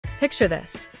Picture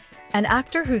this: an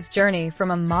actor whose journey from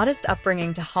a modest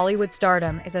upbringing to Hollywood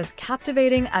stardom is as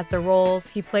captivating as the roles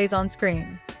he plays on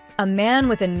screen. A man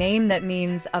with a name that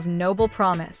means of noble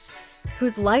promise,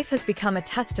 whose life has become a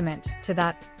testament to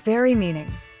that very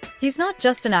meaning. He's not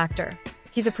just an actor.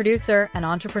 He's a producer, an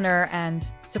entrepreneur,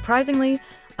 and, surprisingly,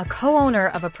 a co-owner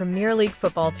of a Premier League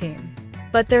football team.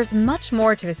 But there's much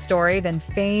more to his story than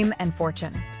fame and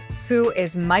fortune. Who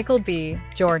is Michael B.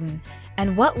 Jordan,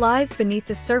 and what lies beneath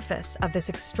the surface of this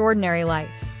extraordinary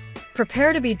life?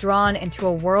 Prepare to be drawn into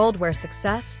a world where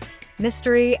success,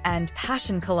 mystery, and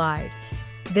passion collide.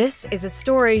 This is a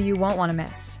story you won't want to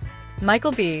miss.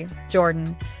 Michael B.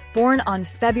 Jordan, born on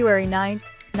February 9,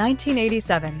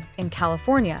 1987, in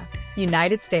California,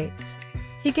 United States.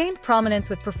 He gained prominence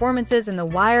with performances in The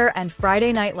Wire and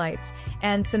Friday Night Lights,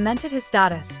 and cemented his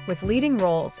status with leading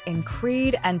roles in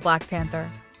Creed and Black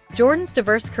Panther. Jordan's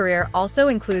diverse career also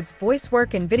includes voice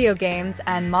work in video games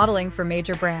and modeling for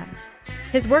major brands.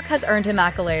 His work has earned him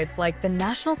accolades like the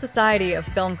National Society of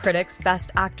Film Critics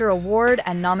Best Actor Award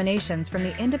and nominations from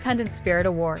the Independent Spirit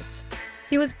Awards.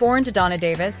 He was born to Donna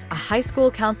Davis, a high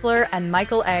school counselor, and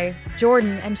Michael A.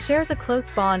 Jordan, and shares a close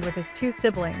bond with his two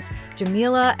siblings,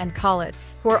 Jamila and Khalid,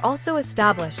 who are also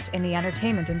established in the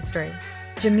entertainment industry.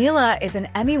 Jamila is an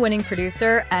Emmy-winning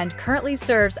producer and currently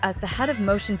serves as the head of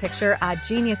motion picture at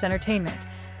Genius Entertainment,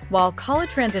 while Khalid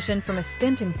transitioned from a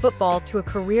stint in football to a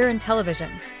career in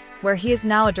television, where he is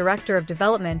now a director of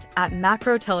development at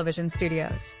Macro Television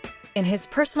Studios. In his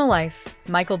personal life,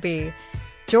 Michael B.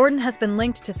 Jordan has been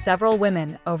linked to several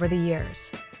women over the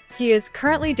years. He is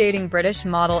currently dating British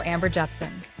model Amber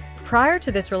Jepson. Prior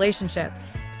to this relationship,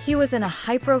 he was in a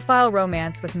high-profile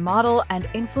romance with model and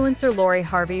influencer Lori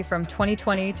Harvey from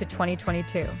 2020 to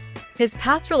 2022. His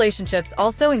past relationships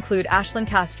also include Ashlyn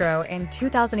Castro in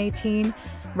 2018,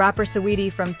 rapper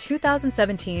Saweetie from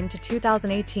 2017 to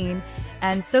 2018,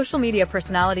 and social media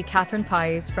personality Catherine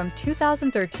Pais from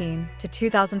 2013 to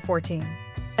 2014.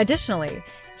 Additionally,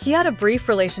 he had a brief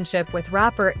relationship with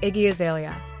rapper Iggy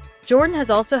Azalea. Jordan has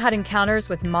also had encounters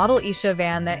with model Isha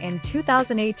Vanda in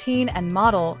 2018 and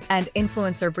model and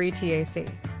influencer Brie Tac.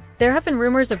 There have been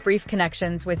rumors of brief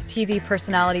connections with TV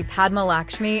personality Padma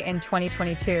Lakshmi in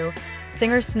 2022,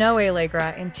 singer Snow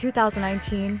Allegra in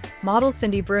 2019, model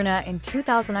Cindy Bruna in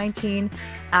 2019,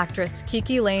 actress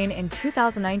Kiki Lane in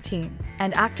 2019,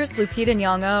 and actress Lupita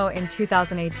Nyong'o in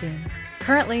 2018.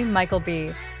 Currently, Michael B.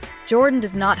 Jordan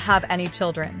does not have any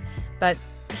children, but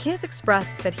he has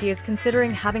expressed that he is considering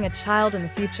having a child in the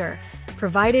future,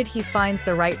 provided he finds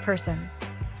the right person.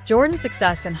 Jordan's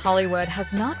success in Hollywood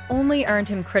has not only earned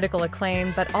him critical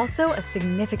acclaim, but also a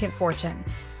significant fortune,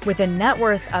 with a net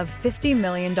worth of $50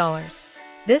 million.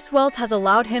 This wealth has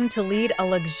allowed him to lead a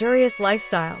luxurious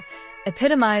lifestyle,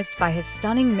 epitomized by his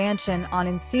stunning mansion on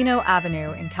Encino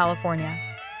Avenue in California.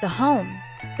 The home,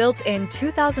 built in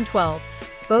 2012,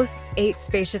 boasts 8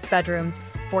 spacious bedrooms,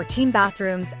 14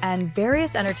 bathrooms, and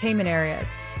various entertainment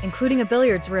areas, including a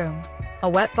billiards room, a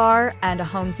wet bar, and a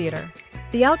home theater.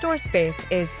 The outdoor space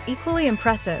is equally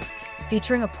impressive,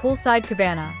 featuring a poolside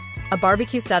cabana, a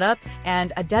barbecue setup,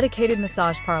 and a dedicated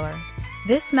massage parlor.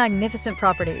 This magnificent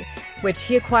property, which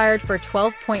he acquired for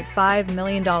 $12.5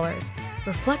 million,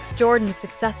 reflects Jordan's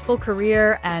successful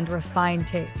career and refined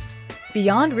taste.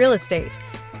 Beyond real estate,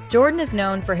 Jordan is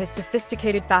known for his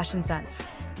sophisticated fashion sense,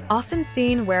 often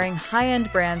seen wearing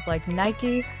high-end brands like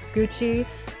Nike, Gucci,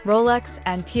 Rolex,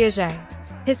 and Piaget.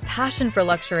 His passion for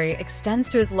luxury extends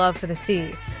to his love for the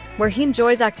sea, where he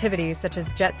enjoys activities such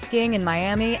as jet skiing in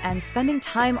Miami and spending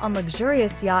time on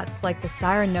luxurious yachts like the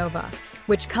Siren Nova,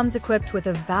 which comes equipped with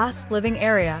a vast living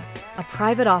area, a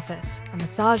private office, a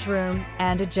massage room,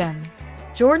 and a gym.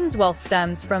 Jordan's wealth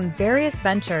stems from various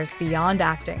ventures beyond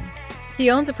acting. He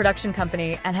owns a production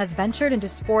company and has ventured into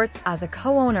sports as a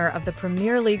co-owner of the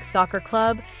Premier League soccer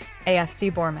club,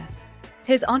 AFC Bournemouth.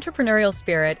 His entrepreneurial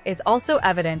spirit is also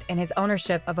evident in his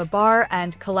ownership of a bar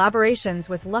and collaborations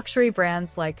with luxury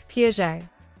brands like Piaget.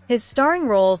 His starring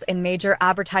roles in major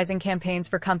advertising campaigns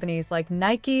for companies like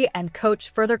Nike and Coach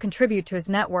further contribute to his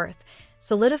net worth,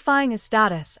 solidifying his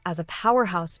status as a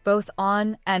powerhouse both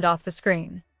on and off the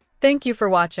screen. Thank you for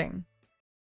watching.